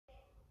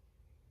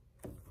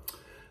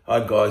Hi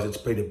guys, it's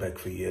Peter back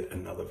for yet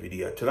another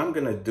video. Today I'm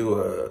going to do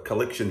a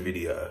collection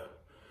video.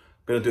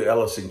 I'm going to do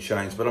Alice in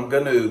Chains, but I'm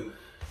going to,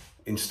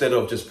 instead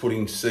of just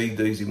putting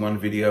CDs in one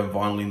video and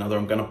vinyl in another,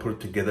 I'm going to put it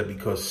together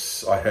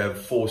because I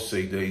have 4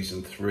 CDs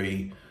and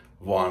 3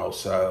 vinyl.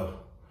 So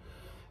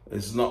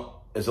there's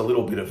a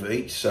little bit of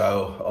each,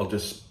 so I'll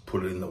just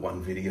put it in the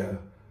one video.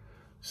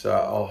 So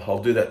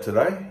I'll do that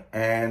today.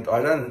 And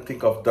I don't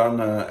think I've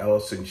done an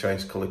Alice in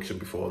Chains collection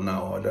before.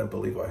 No, I don't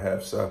believe I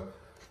have. So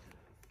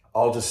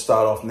I'll just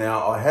start off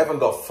now. I haven't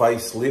got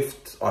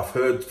Facelift. I've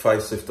heard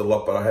Facelift a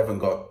lot, but I haven't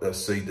got a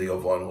CD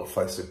or vinyl of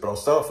Facelift. But I'll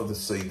start off with the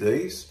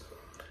CDs.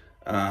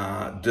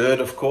 Dirt,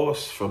 of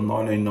course, from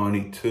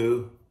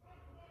 1992.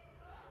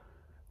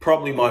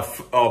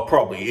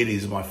 Probably it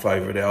is my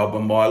favorite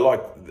album. I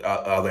like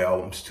other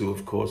albums too,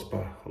 of course,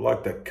 but I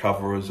like that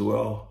cover as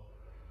well.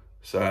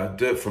 So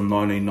Dirt from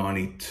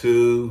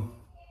 1992.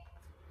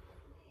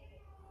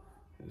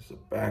 There's the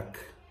back.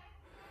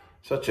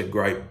 Such a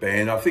great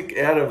band. I think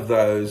out of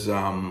those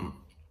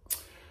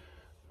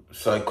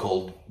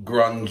so-called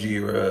grunge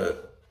era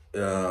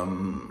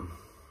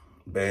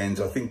bands,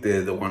 I think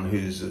they're the one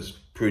who's has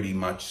pretty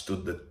much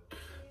stood the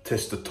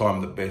test of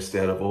time the best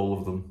out of all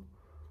of them.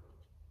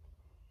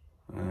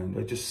 And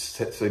they just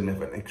seem to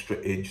have an extra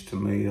edge to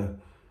me. A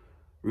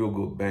real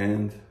good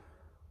band.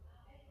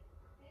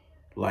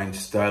 Layne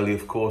Staley,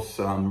 of course,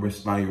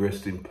 may he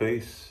rest in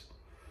peace.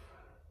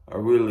 I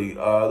really,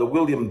 the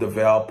William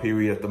DeVoe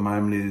period at the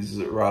moment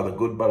is rather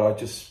good, but I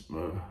just,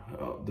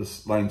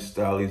 this Layne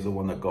Staley is the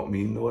one that got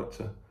me into it.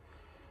 So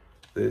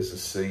there's a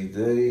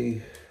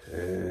CD,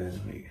 and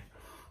let me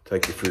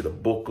take you through the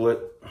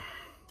booklet.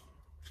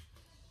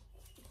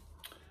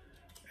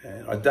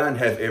 And I don't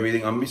have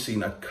everything. I'm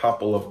missing a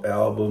couple of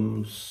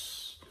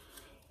albums.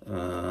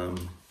 But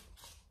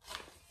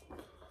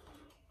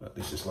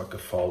this is like a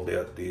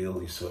fold-out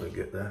deal. You sort of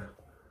get that.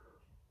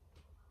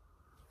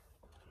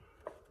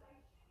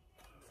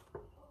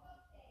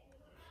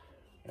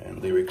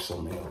 And lyrics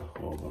on the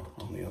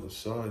other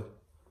side.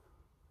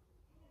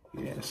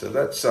 Yeah, so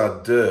that's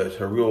Dirt,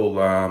 a real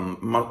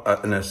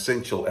an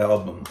essential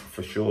album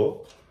for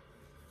sure.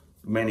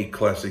 Many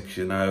classics,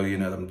 you know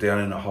them.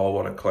 Down in a Hole,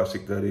 what a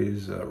classic that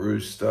is.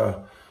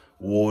 Rooster,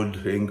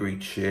 Wood, Angry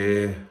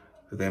Chair,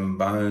 Them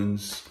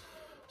Bones.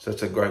 So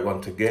that's a great one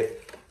to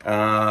get.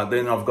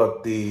 Then I've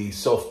got the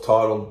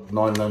self-titled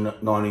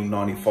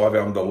 1995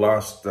 album, the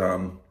last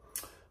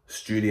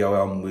studio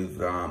album with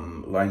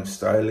Layne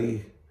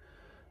Staley.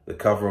 The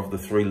cover of the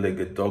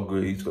 3-legged dog,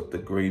 he's got the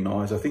green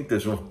eyes. I think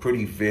there's a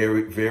pretty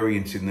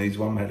variants in these.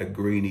 One had a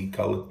greeny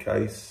coloured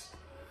case,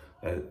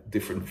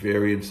 different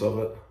variants of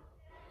it.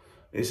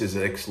 This is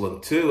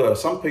excellent too.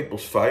 Some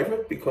people's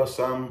favourite because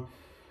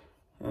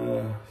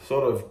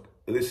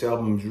this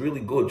album is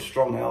really good,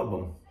 strong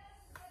album.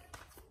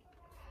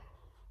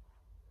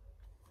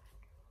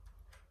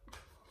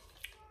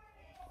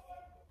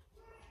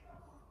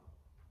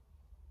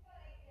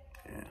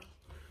 Yeah,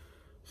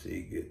 so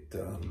you get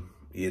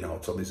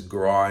it's on this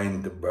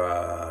grind,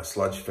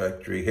 Sludge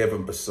Factory,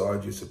 Heaven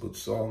Beside You is a good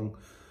song.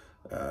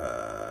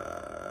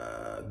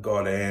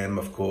 God Am,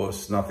 of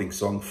course, Nothing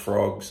Song,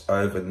 Frogs,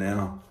 Over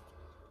Now.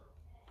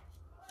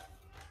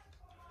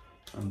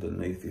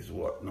 Underneath is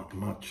what? Not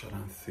much, I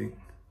don't think.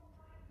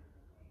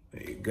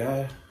 There you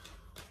go.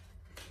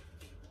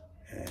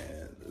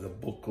 And the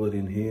booklet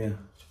in here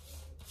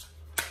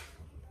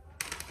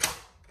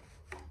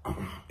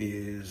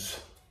is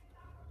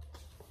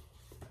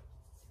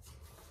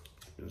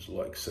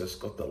like so. It's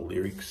got the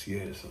lyrics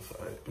here, so if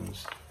it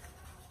opens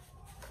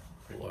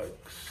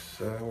like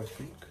so, I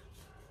think.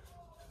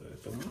 So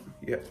open one.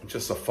 Yep,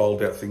 just a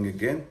fold-out thing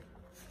again.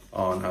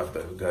 Oh no,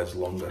 that goes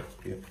longer.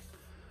 Yep.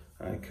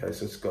 Okay,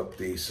 so it's got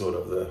the sort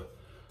of the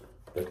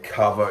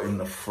cover in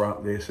the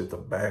front there, so at the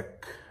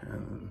back,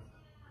 and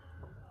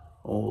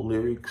all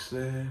lyrics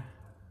there,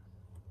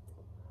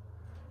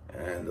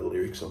 and the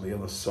lyrics on the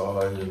other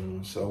side,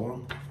 and so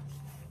on.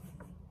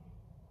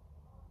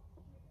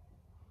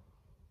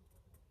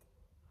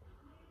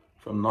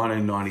 From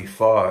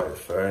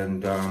 1995,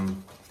 and a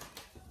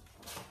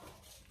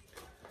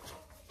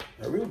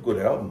real good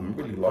album. I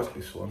really like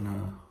this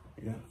one.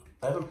 Yeah,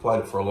 I haven't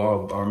played it for a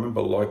while, but I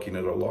remember liking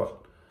it a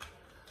lot.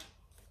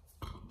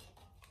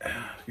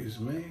 Excuse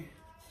me.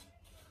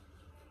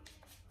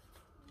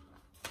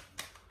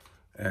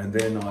 And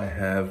then I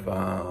have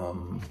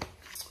from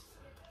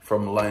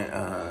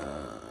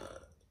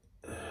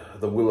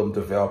the William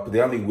DeVoe,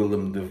 the only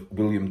William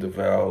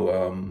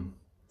DeVoe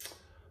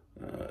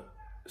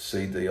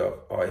CD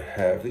I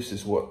have. This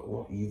is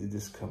what year did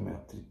this come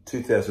out?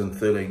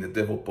 2013. The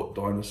Devil Put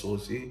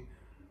Dinosaurs here.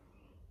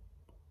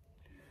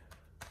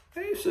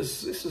 This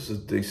is a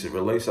decent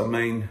release. I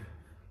mean,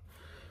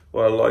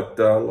 well, I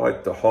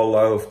like the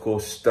Hollow, of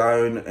course,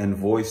 Stone and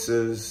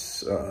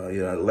Voices.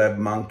 Lab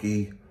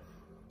Monkey.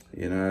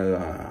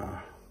 Hung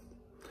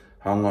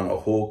on a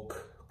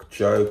Hook,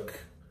 Choke.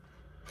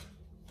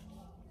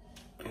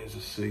 Here's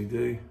a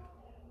CD.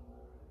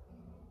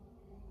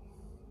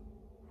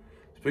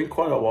 It's been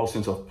quite a while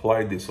since I've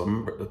played this. I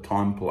remember at the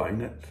time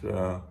playing it.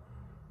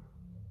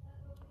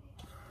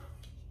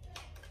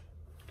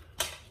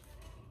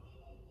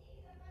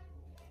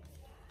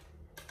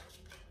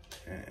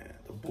 And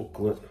the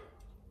booklet.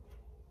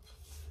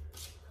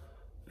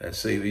 And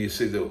see, you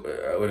see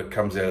when it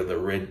comes out of the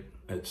red,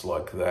 it's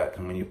like that.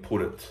 And when you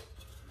put it,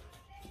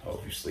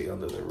 obviously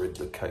under the red,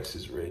 the case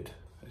is red,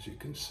 as you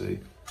can see.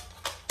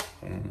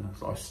 And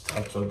it's a nice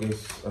touch, I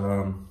guess.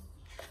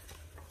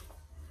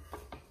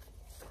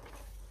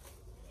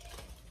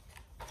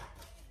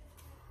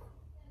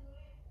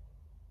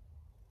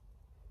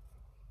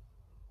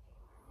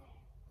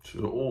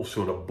 All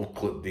sort of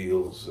booklet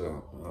deals.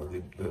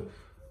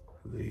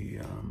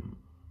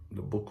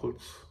 The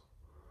booklets,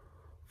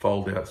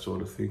 fold out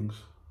sort of things.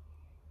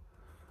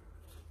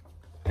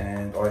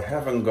 And I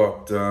haven't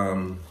got,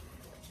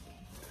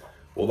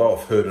 although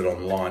I've heard it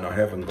online, I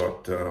haven't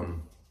got,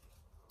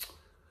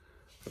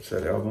 what's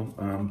that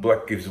album?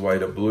 Black Gives Way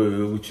to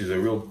Blue, which is a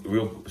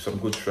real, some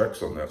good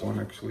tracks on that one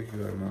actually.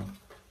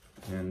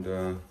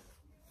 And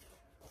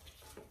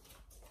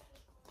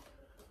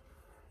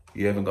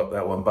you haven't got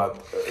that one,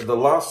 but the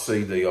last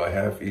CD I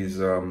have is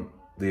The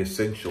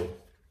Essential,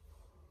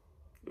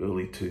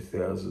 early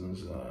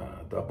 2000s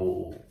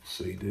double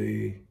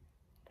CD.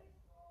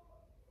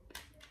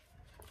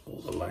 All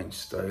the Lane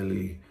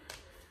Staley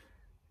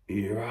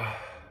era.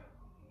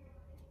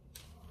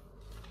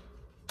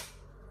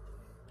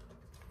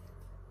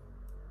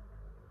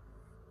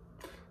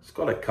 It's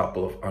got a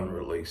couple of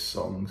unreleased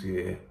songs,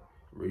 yeah,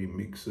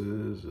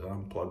 remixes,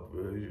 unplugged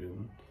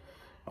version,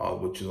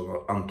 which is on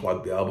an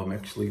unplugged album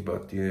actually,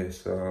 but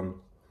yes,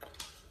 on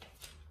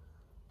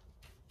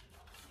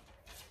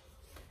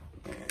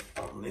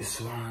this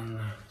one,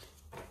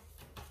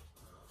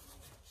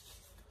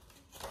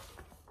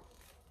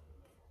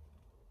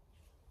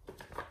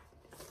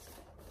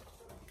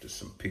 just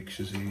some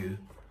pictures here.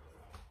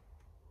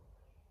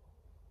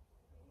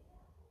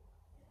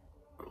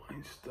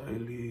 Lane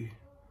Staley.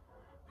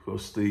 Of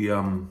course, the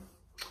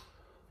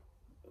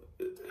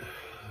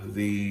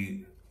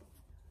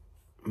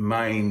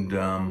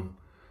main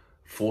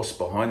force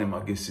behind him,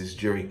 I guess, is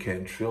Jerry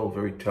Cantrell,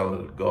 very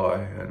talented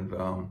guy, and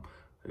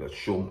they got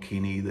Sean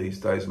Kinney these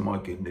days,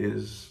 Mike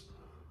Inez,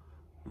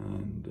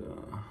 and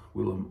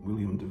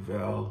William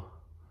DeVal.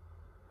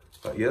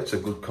 But yeah, it's a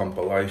good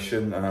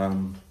compilation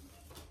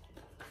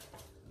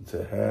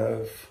to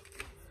have.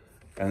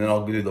 And then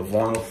I'll do the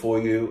vinyl for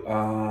you.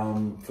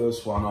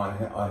 First one,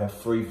 I have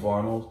 3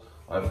 vinyls.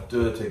 I have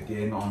Dirt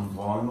Again on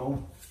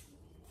vinyl.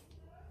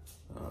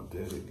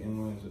 Dirt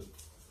Again, where is it?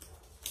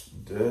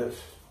 Dirt.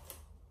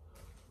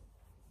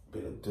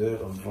 Bit of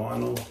Dirt on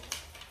vinyl.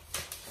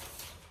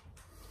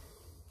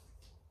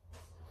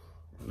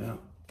 Now.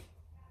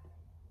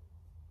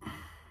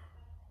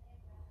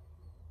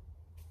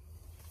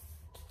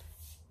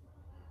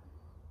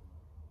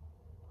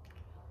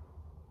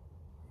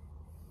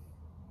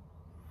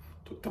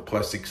 Took the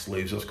plastic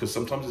sleeves off because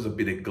sometimes there's a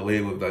bit of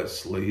glare with those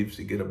sleeves.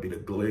 You get a bit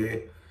of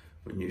glare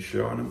when you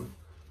shine them.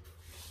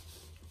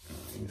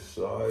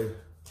 Inside.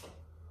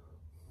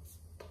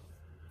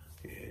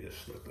 Yeah,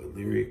 just like the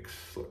lyrics,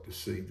 like the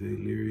CD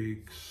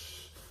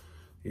lyrics.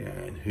 Yeah,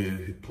 and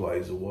who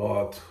plays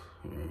what,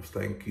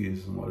 thank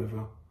yous and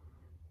whatever.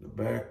 The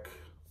back.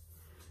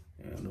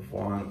 And the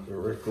vinyl, the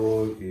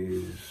record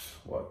is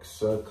like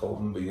So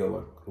Columbia,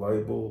 like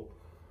label.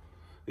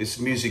 It's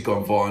music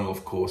on vinyl,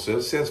 of course. So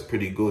it sounds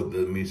pretty good, the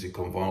music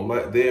on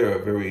vinyl. They're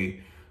a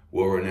very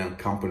well-renowned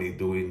company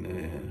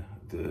doing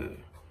the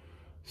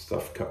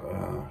stuff,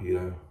 you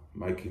know,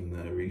 making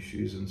the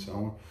reissues and so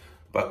on.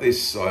 But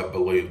this, I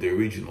believe, the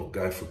original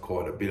go for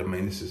quite a bit. I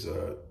mean, this is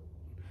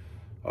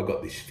I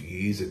got this a few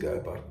years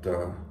ago, but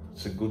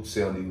it's a good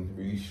sounding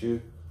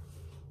reissue.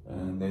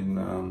 And then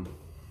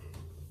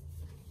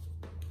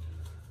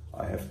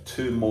I have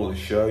 2 more to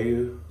show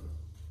you.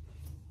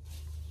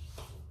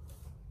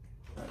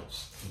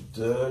 That's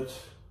Dirt.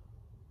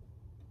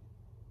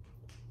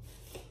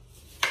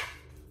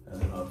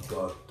 And then I've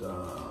got,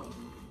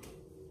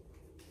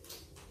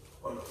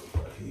 what have we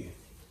got here?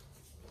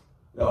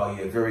 Oh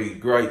yeah, very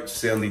great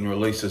sounding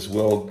release as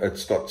well.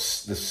 It's got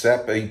the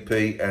Sap EP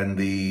and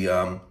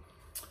the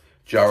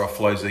Jar of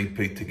Flows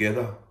EP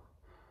together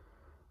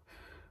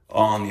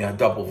on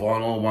double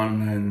vinyl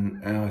one,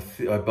 and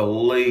I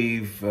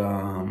believe the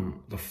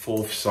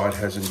 4th side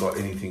hasn't got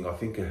anything. I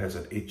think it has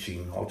an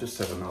etching. I'll just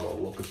have another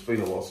look. It's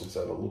been a while since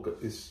I had a look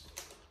at this,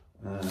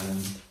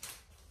 and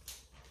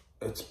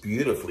it's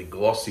beautifully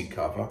glossy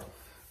cover.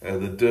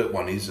 The Dirt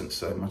one isn't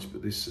so much,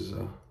 but this is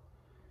a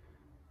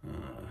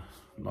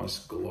nice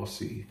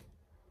glossy,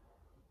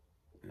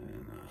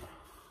 and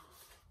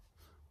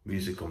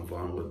music on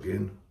vinyl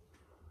again.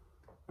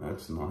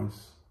 That's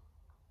nice.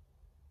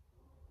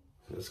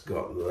 So it's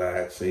got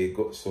that. So you've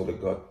got sort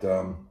of got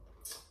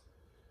what's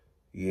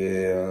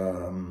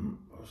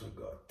it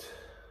got?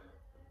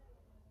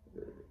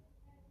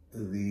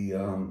 The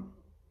what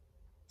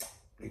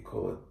do you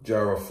call it?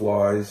 Jar of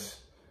Flies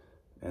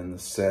and the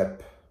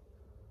Sap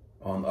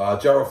on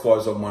Jar of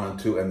Flies on 1 and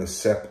 2, and the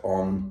Sap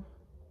on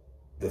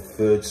the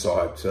 3rd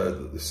side, so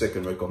the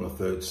 2nd record on the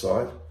 3rd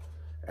side.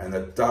 And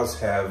it does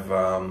have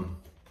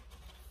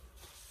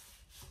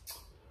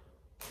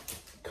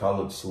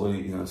coloured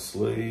sleeve,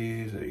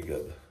 sleeves. There you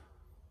go.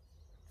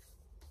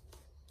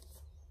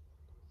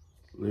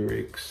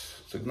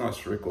 lyrics. It's a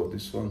nice record,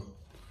 this one.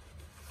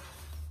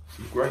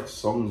 Some great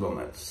songs on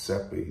that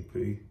Sap EP.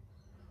 The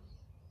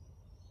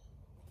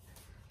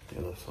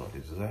other side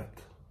is that.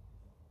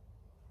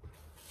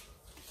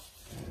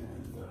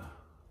 And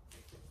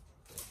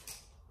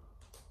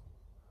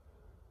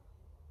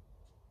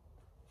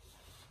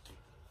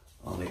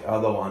on the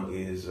other one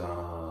is,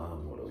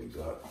 what do we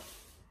got?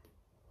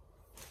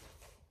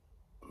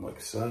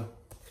 Like so.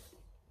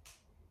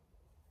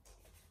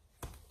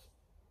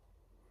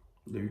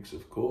 Lyrics,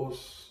 of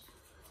course.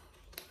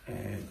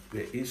 And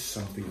there is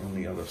something on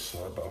the other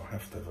side, but I'll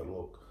have to have a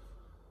look.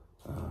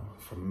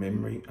 From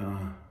memory,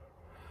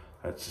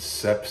 that's the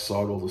Sap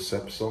side, all the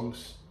Sap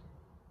songs.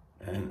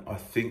 And I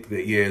think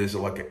that, yeah, there's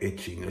like an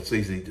etching. It's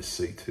easy to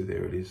see too.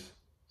 There it is.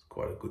 It's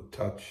quite a good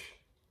touch.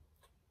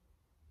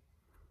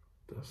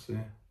 Does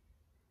there?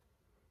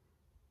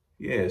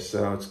 Yeah,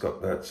 so it's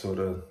got that sort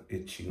of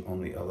etching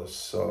on the other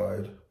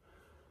side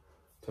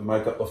to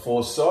make up the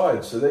 4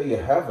 sides. So there you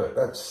have it.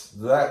 That's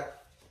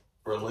that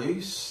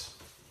release.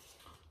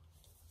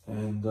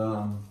 And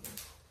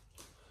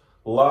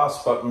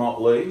last but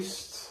not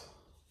least,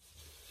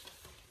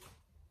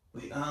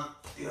 the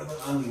other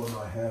only one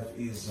I have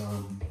is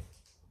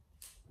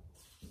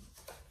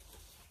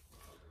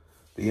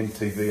the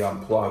MTV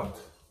Unplugged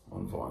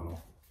on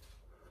vinyl,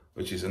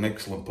 which is an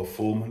excellent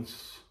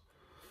performance.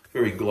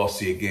 Very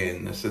glossy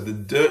again. So the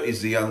Dirt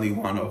is the only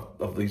one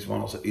of these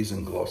vinyls that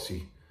isn't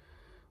glossy.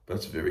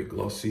 That's very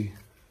glossy.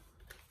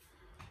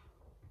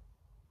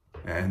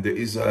 And there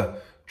is a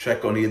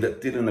track on here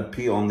that didn't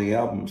appear on the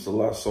album. It's the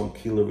last song,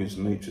 Killer Is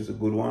Me, which is a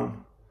good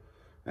one.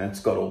 And it's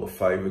got all the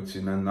favourites,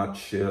 you know,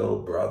 Nutshell,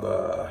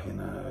 Brother, you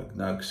know,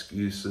 No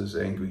Excuses,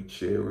 Angry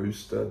Chair,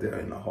 Rooster, Down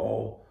in the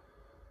Hole,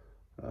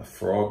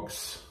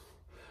 Frogs.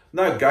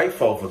 No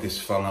gatefold for this,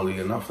 funnily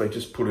enough. They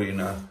just put it in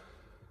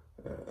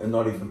and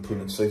not even put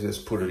it in seeds,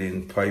 just put it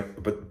in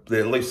paper, but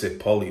at least they're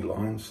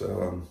polyline,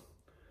 so,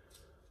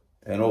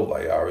 and all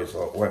they are is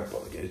like, won't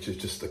bother again, it's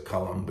just a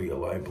Columbia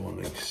label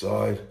on each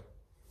side.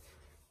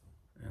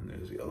 And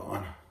there's the other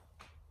one.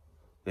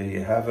 There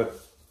you have it.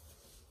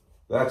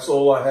 That's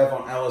all I have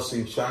on Alice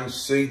in Chains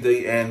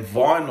CD and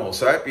vinyl.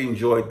 So I hope you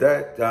enjoyed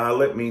that.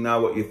 Let me know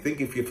what you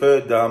think. If you've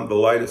heard the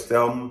latest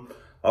album,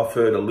 I've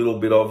heard a little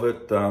bit of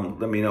it.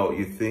 Let me know what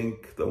you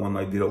think, the one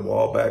they did a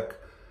while back.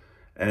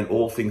 And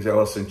all things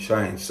Alice in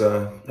Chains.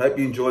 So hope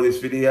you enjoy this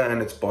video,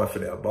 and it's bye for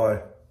now.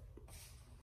 Bye.